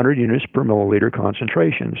at 100 units per milliliter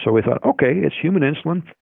concentration. So we thought, okay, it's human insulin.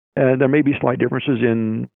 There may be slight differences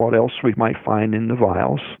in what else we might find in the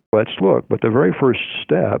vials. Let's look. But the very first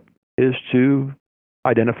step is to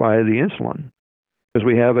identify the insulin, because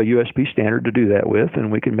we have a USP standard to do that with,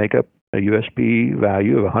 and we can make up a USP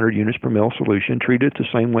value of 100 units per mil solution, treat it the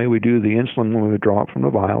same way we do the insulin when we draw it from the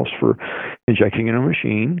vials for injecting in a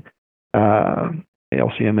machine,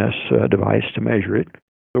 LCMS device to measure it.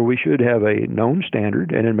 So we should have a known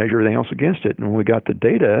standard and then measure everything else against it. And when we got the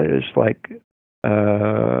data, it's like,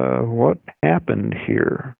 what happened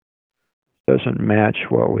here? Doesn't match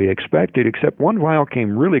what we expected, except one vial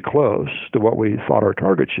came really close to what we thought our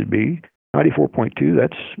target should be. 94.2,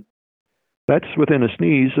 that's within a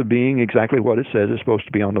sneeze of being exactly what it says is supposed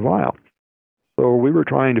to be on the vial. So we were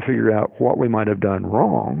trying to figure out what we might have done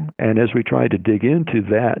wrong, and as we tried to dig into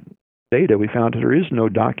that data, we found that there is no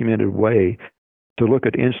documented way to look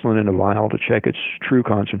at insulin in a vial to check its true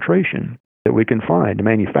concentration that we can find. The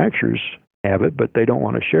manufacturers have it, but they don't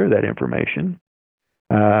want to share that information.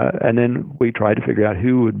 And then we tried to figure out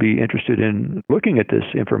who would be interested in looking at this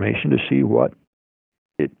information to see what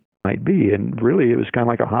it might be. And really, it was kind of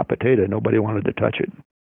like a hot potato. Nobody wanted to touch it.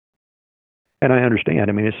 And I understand.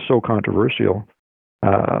 I mean, it's so controversial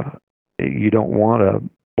You don't want to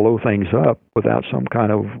blow things up without some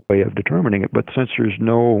kind of way of determining it. But since there's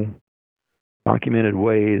no documented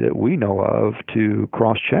way that we know of to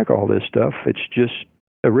cross-check all this stuff, it's just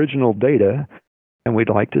original data, and we'd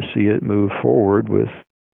like to see it move forward with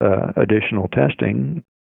additional testing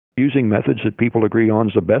using methods that people agree on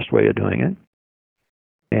is the best way of doing it,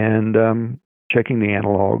 and checking the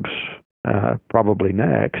analogs probably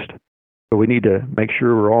next. But we need to make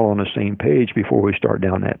sure we're all on the same page before we start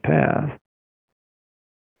down that path.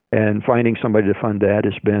 And finding somebody to fund that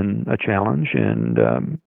has been a challenge, and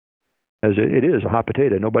as it is a hot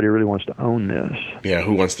potato, nobody really wants to own this. Yeah,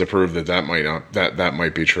 who wants to prove that might not that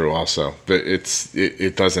might be true? Also, that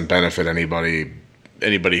it doesn't benefit anybody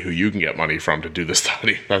who you can get money from to do the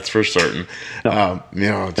study. That's for certain. No.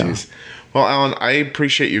 Geez. No. Well, Alan, I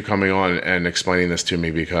appreciate you coming on and explaining this to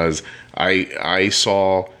me, because I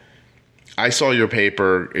saw your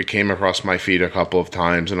paper. It came across my feed a couple of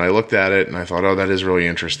times, and I looked at it and I thought, oh, that is really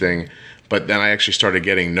interesting. But then I actually started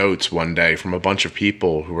getting notes one day from a bunch of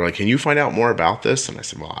people who were like, can you find out more about this? And I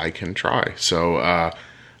said, well, I can try. So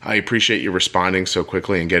I appreciate you responding so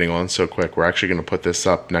quickly and getting on so quick. We're actually going to put this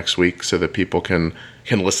up next week so that people can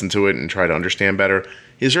listen to it and try to understand better.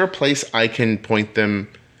 Is there a place I can point them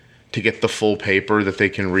to get the full paper that they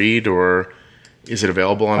can read, or is it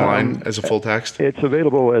available online as a full text? It's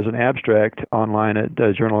available as an abstract online at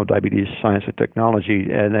the Journal of Diabetes Science and Technology,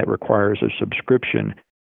 and that requires a subscription.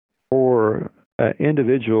 For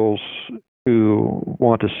individuals who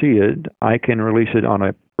want to see it, I can release it on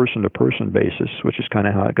a person-to-person basis, which is kind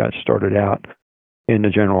of how it got started out in the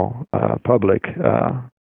general public.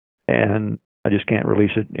 And I just can't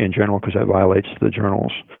release it in general because that violates the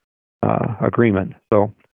journal's agreement.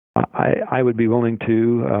 So I would be willing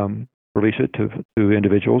to release it to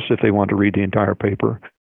individuals if they want to read the entire paper,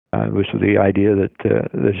 with the idea that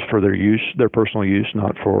this is for their use, their personal use,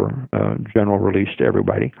 not for general release to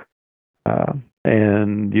everybody.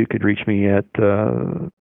 And you could reach me at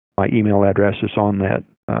my email address is on that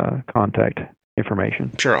contact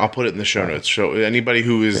information. Sure, I'll put it in the show notes. So anybody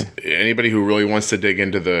who really wants to dig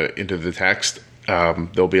into the text,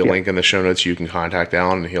 there'll be a link in the show notes. You can contact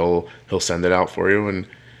Alan, and he'll send it out for you. And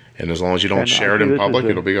as long as you don't share it in public,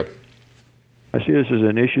 it'll be good. I see this as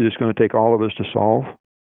an issue that's going to take all of us to solve.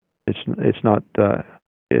 It's not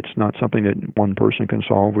something that one person can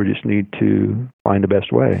solve. We just need to find the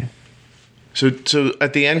best way. So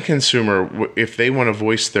at the end consumer, if they want to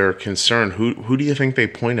voice their concern, who do you think they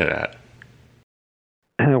point it at?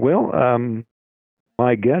 Well,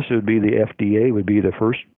 my guess would be the FDA would be the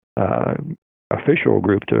first official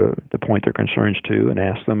group to point their concerns to, and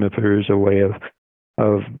ask them if there is a way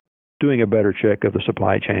of doing a better check of the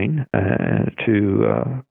supply chain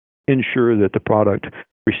to ensure that the product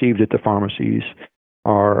received at the pharmacies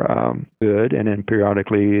are good, and then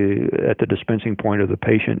periodically at the dispensing point of the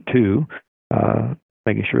patient too,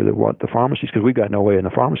 making sure that what the pharmacies, because we've got no way in the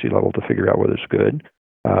pharmacy level to figure out whether it's good.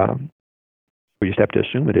 We just have to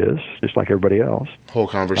assume it is, just like everybody else. Whole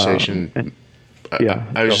conversation.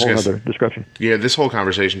 I was just a whole other discussion. Yeah, this whole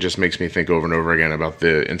conversation just makes me think over and over again about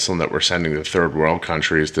the insulin that we're sending to third world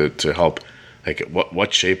countries to help. Like,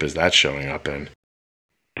 what shape is that showing up in?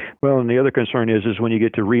 Well, and the other concern is when you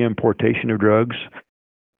get to reimportation of drugs,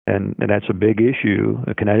 and that's a big issue,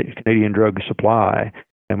 a Canadian drug supply,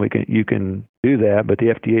 and you can do that, but the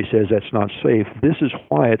FDA says that's not safe. This is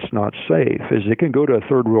why it's not safe, is it can go to a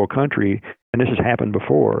third world country, and this has happened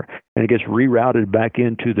before, and it gets rerouted back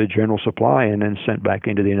into the general supply and then sent back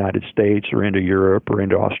into the United States or into Europe or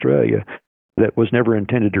into Australia that was never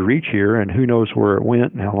intended to reach here, and who knows where it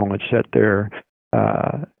went and how long it sat there.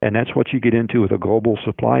 And that's what you get into with a global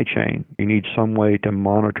supply chain. You need some way to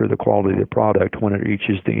monitor the quality of the product when it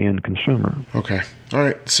reaches the end consumer. Okay. All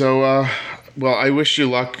right. So, well, I wish you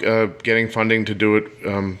luck getting funding to do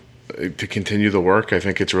it, to continue the work. I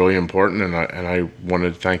think it's really important, and I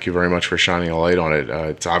wanted to thank you very much for shining a light on it.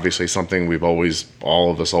 It's obviously something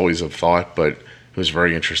all of us always have thought, but it was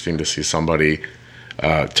very interesting to see somebody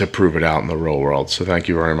to prove it out in the real world. So thank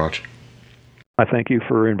you very much. I thank you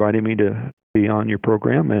for inviting me to be on your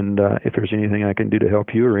program, and if there's anything I can do to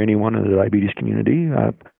help you or anyone in the diabetes community,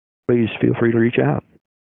 please feel free to reach out.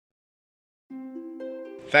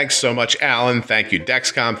 Thanks so much, Alan. Thank you,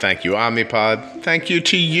 Dexcom. Thank you, Omnipod. Thank you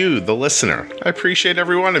to you, the listener. I appreciate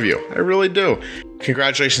every one of you. I really do.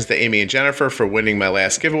 Congratulations to Amy and Jennifer for winning my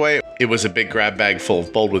last giveaway. It was a big grab bag full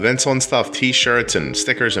of Bold with Insulin stuff, t-shirts and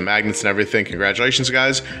stickers and magnets and everything. Congratulations,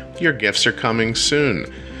 guys. Your gifts are coming soon.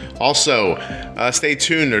 Also, stay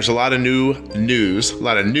tuned. There's a lot of new news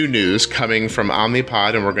coming from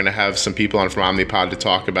Omnipod, and we're going to have some people on from Omnipod to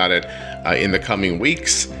talk about it in the coming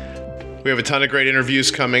weeks. We have a ton of great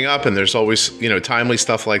interviews coming up, and there's always, timely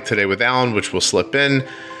stuff like today with Alan, which will slip in.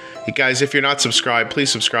 Hey guys, if you're not subscribed,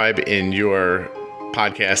 please subscribe in your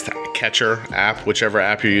podcast catcher app, whichever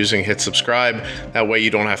app you're using, hit subscribe. That way you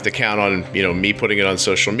don't have to count on, me putting it on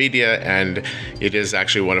social media. And it is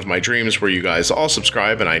actually one of my dreams where you guys all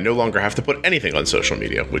subscribe and I no longer have to put anything on social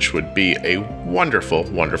media, which would be a wonderful,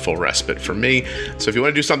 wonderful respite for me. So if you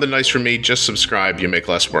want to do something nice for me, just subscribe. You make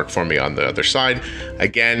less work for me on the other side.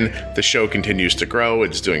 Again, the show continues to grow.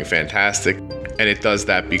 It's doing fantastic. And it does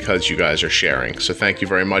that because you guys are sharing. So thank you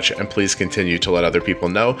very much. And please continue to let other people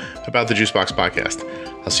know about the Juicebox Podcast.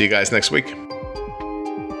 I'll see you guys next week.